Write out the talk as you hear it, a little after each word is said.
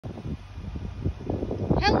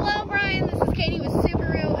Ryan, this is Katie with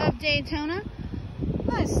Subaru of Daytona.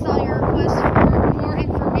 I saw your request for more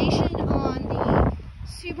information on the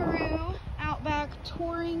Subaru Outback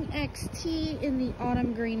Touring XT in the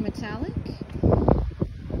autumn green metallic.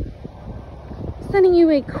 Sending you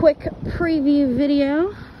a quick preview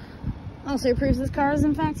video. Also proves this car is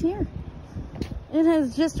in fact here. It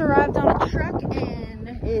has just arrived on a truck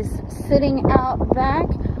and is sitting out back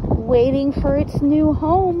waiting for its new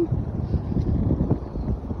home.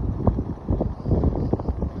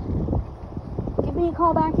 Give me a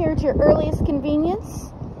call back here at your earliest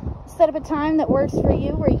convenience. Set up a time that works for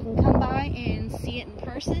you where you can come by and see it in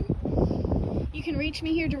person. You can reach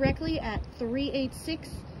me here directly at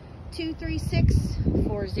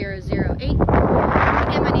 386-236-4008.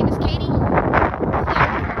 Again, my name is Katie,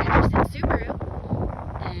 here from Interested Subaru,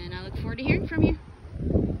 and I look forward to hearing from you.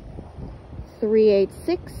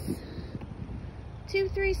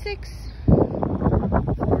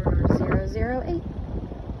 386-236-4008.